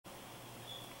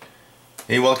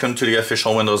Hey, welcome to the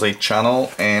official Windows 8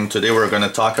 channel, and today we're going to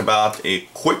talk about a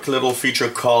quick little feature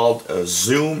called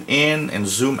zoom in and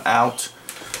zoom out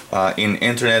in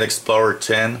Internet Explorer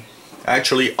 10.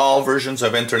 Actually, all versions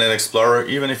of Internet Explorer,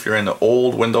 even if you're in the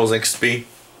old Windows XP,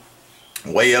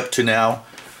 way up to now,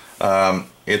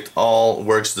 it all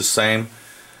works the same.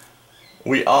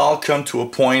 We all come to a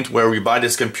point where we buy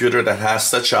this computer that has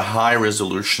such a high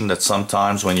resolution that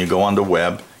sometimes when you go on the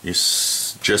web, you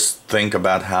just think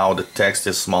about how the text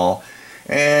is small.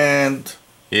 And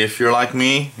if you're like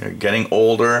me, you're getting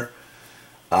older,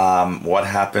 what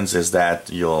happens is that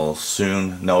you'll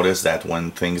soon notice that when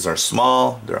things are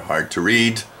small, they're hard to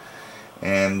read.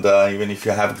 And even if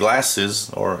you have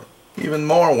glasses, or even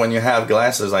more when you have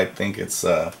glasses, I think it's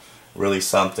really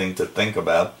something to think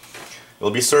about.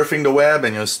 You'll be surfing the web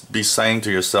and you'll be saying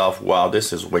to yourself, wow,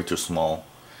 this is way too small.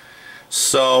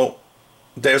 So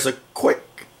there's a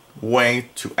quick way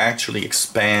to actually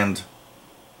expand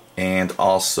and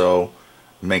also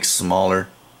make smaller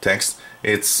text.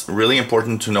 It's really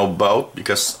important to know both,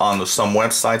 because on some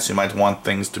websites you might want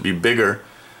things to be bigger.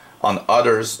 On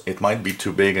others it might be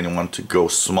too big and you want to go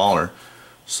smaller.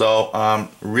 So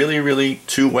really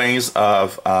two ways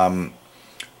of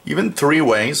even three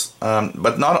ways,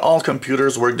 but not all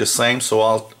computers work the same, so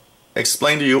I'll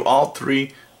explain to you all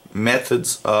three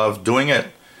methods of doing it.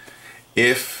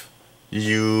 If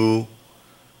you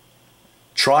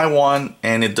try one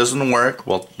and it doesn't work,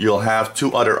 well, you'll have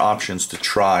two other options to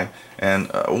try,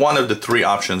 and one of the three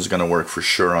options is going to work for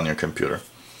sure on your computer.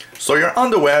 So you're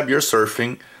on the web, you're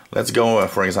surfing. Let's go,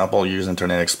 for example, use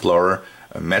Internet Explorer,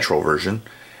 a Metro version.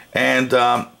 And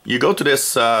you go to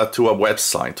this to a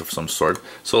website of some sort.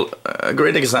 So a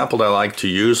great example that I like to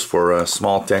use for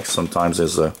small text sometimes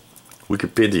is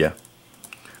Wikipedia,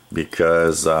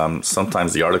 because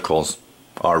sometimes the articles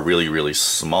are really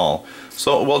small.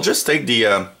 So we'll just take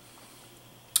the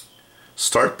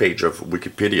start page of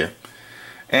Wikipedia,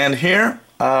 and here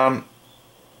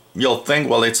you'll think,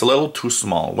 well, it's a little too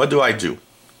small. What do I do?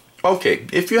 Okay,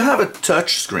 if you have a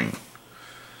touch screen,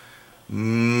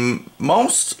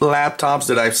 most laptops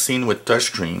that I've seen with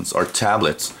touchscreens or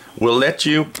tablets will let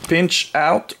you pinch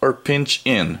out or pinch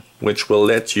in, which will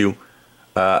let you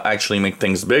actually make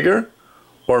things bigger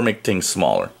or make things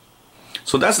smaller.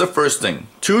 So that's the first thing.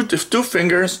 With two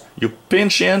fingers, you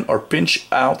pinch in or pinch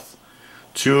out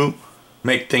to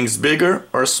make things bigger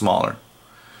or smaller.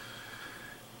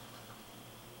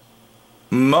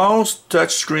 Most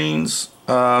touchscreens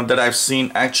that I've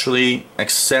seen actually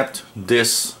accept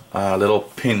this little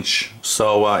pinch.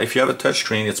 So if you have a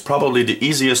touchscreen, it's probably the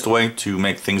easiest way to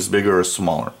make things bigger or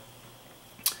smaller.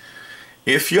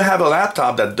 If you have a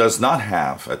laptop that does not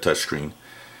have a touchscreen,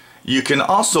 you can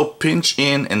also pinch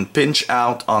in and pinch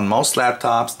out on most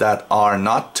laptops that are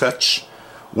not touch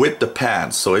with the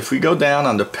pad. So if we go down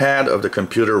on the pad of the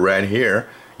computer right here,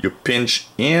 you pinch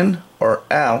in or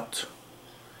out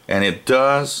and it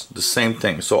does the same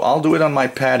thing. So I'll do it on my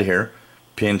pad here.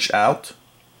 Pinch out,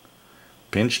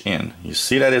 pinch in. You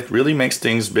see that it really makes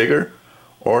things bigger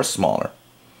or smaller.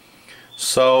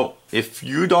 So if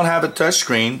you don't have a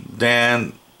touchscreen,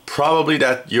 then probably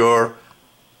that your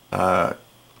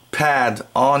pad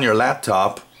on your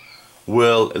laptop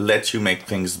will let you make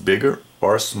things bigger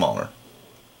or smaller.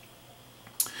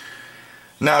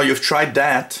 Now you've tried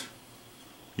that,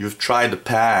 you've tried the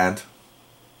pad,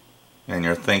 and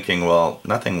you're thinking, well,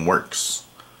 nothing works.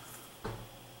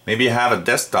 Maybe you have a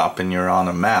desktop and you're on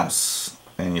a mouse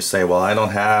and you say, well, I don't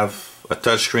have a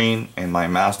touchscreen and my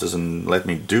mouse doesn't let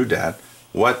me do that.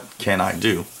 What can I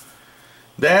do?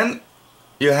 Then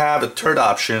you have a third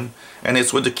option, and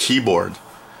it's with the keyboard.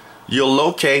 You'll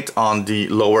locate on the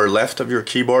lower left of your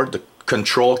keyboard the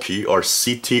control key, or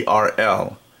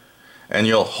CTRL, and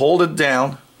you'll hold it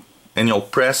down and you'll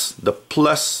press the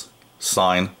plus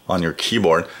sign on your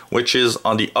keyboard, which is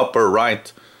on the upper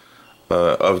right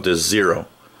of the 0.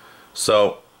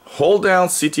 So hold down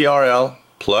CTRL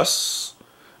plus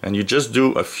and you just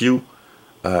do a few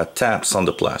taps on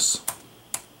the plus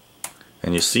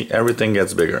and you see everything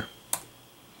gets bigger.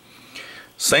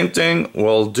 Same thing,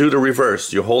 we'll do the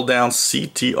reverse. You hold down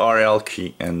CTRL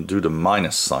key and do the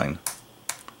minus sign,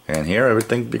 and here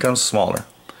everything becomes smaller.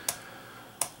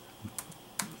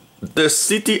 The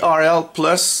CTRL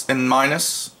plus and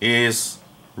minus is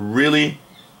really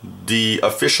the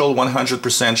official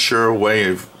 100% sure way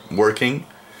of working.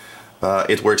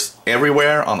 It works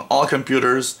everywhere on all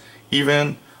computers,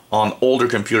 even on older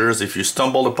computers. If you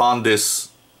stumbled upon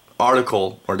this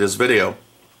article or this video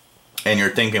and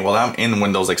you're thinking, well, I'm in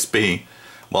Windows XP,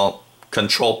 well,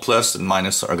 Control plus and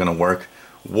minus are going to work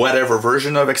whatever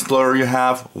version of Explorer you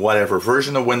have, whatever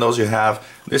version of Windows you have.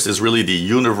 This is really the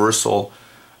universal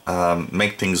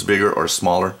make things bigger or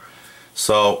smaller.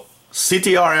 So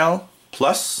CTRL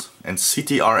plus and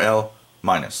CTRL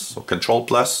minus. So Control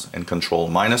plus and Control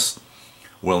minus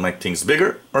will make things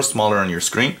bigger or smaller on your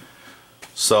screen.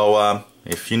 So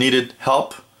if you needed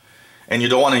help and you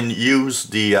don't want to use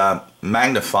the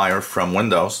magnifier from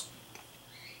Windows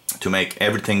to make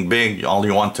everything big, all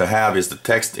you want to have is the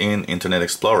text in Internet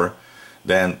Explorer,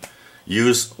 then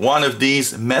use one of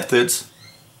these methods.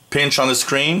 Pinch on the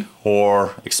screen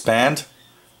or expand.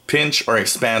 Pinch or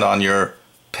expand on your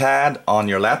pad on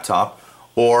your laptop,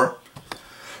 or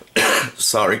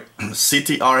sorry,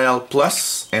 CTRL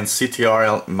plus and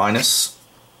CTRL minus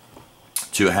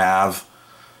to have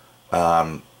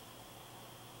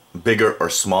bigger or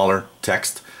smaller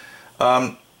text.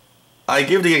 I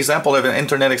give the example of an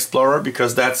Internet Explorer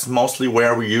because that's mostly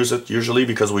where we use it usually,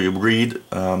 because we read.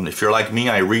 If you're like me,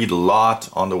 I read a lot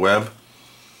on the web.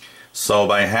 So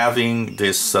by having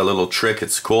this little trick,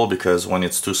 it's cool because when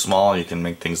it's too small, you can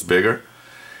make things bigger.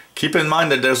 Keep in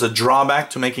mind that there's a drawback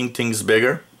to making things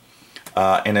bigger.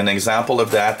 And an example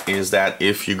of that is that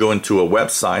if you go into a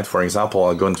website, for example,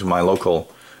 I'll go into my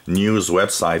local news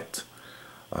website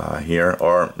here,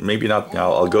 or maybe not,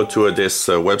 I'll go to this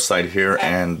website here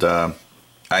and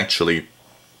actually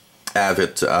have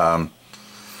it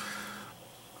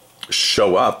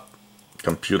show up.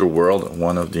 Computer World,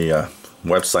 one of the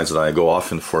websites that I go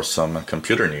often for some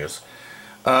computer news.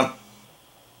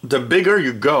 The bigger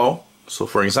you go, so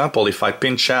for example, if I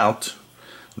pinch out,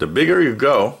 the bigger you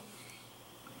go,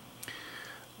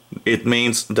 it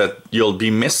means that you'll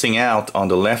be missing out on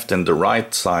the left and the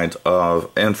right side of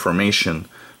information.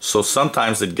 So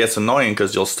sometimes it gets annoying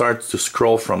because you'll start to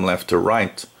scroll from left to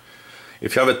right.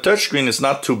 If you have a touchscreen, it's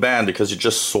not too bad because you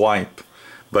just swipe.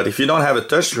 But if you don't have a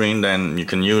touchscreen, then you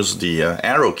can use the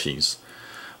arrow keys.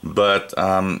 But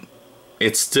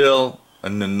it's still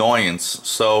an annoyance.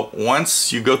 So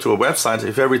once you go to a website,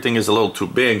 if everything is a little too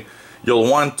big, you'll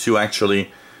want to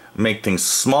actually make things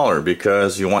smaller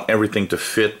because you want everything to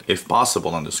fit, if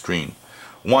possible, on the screen.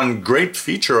 One great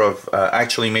feature of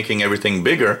actually making everything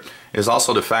bigger is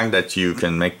also the fact that you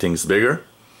can make things bigger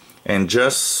and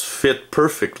just fit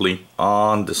perfectly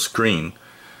on the screen,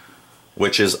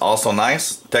 which is also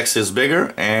nice. Text is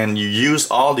bigger and you use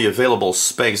all the available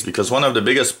space, because one of the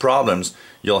biggest problems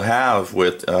you'll have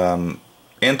with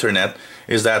internet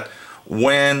is that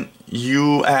when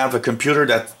you have a computer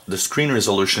that the screen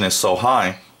resolution is so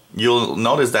high, you'll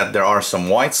notice that there are some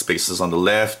white spaces on the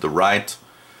left, the right,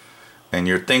 and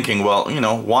you're thinking, well, you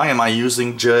know, why am I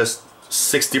using just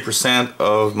 60%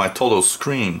 of my total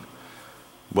screen?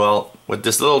 Well, with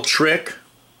this little trick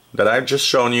that I've just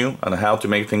shown you on how to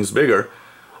make things bigger,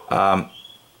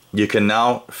 you can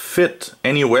now fit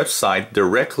any website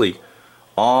directly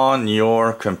on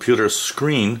your computer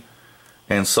screen,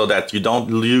 and so that you don't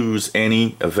lose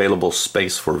any available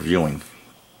space for viewing.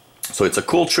 So it's a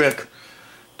cool trick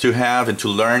to have and to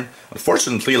learn.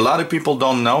 Unfortunately, a lot of people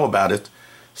don't know about it,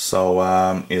 so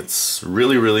it's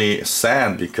really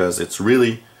sad, because it's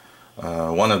really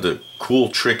one of the cool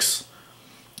tricks.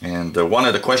 And one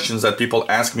of the questions that people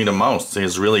ask me the most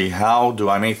is really, how do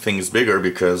I make things bigger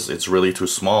because it's really too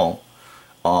small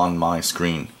on my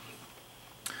screen.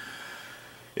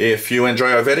 If you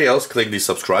enjoy our videos, click the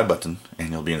subscribe button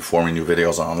and you'll be informed when new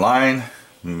videos are online.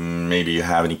 Maybe you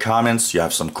have any comments, you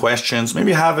have some questions, maybe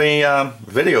you have a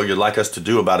video you'd like us to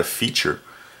do about a feature.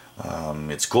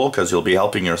 It's cool because you'll be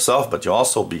helping yourself, but you'll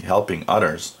also be helping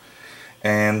others.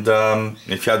 And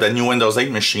if you have that new Windows 8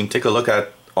 machine, take a look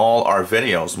at all our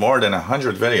videos, more than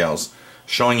 100 videos,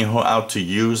 showing you how to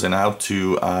use and how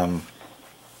to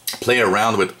play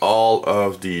around with all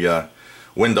of the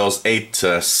Windows 8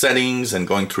 settings and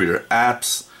going through your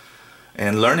apps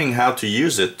and learning how to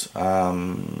use it.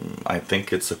 I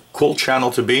think it's a cool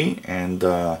channel to be, and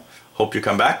hope you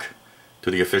come back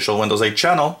to the official Windows 8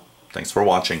 channel. Thanks for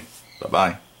watching.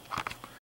 Bye-bye.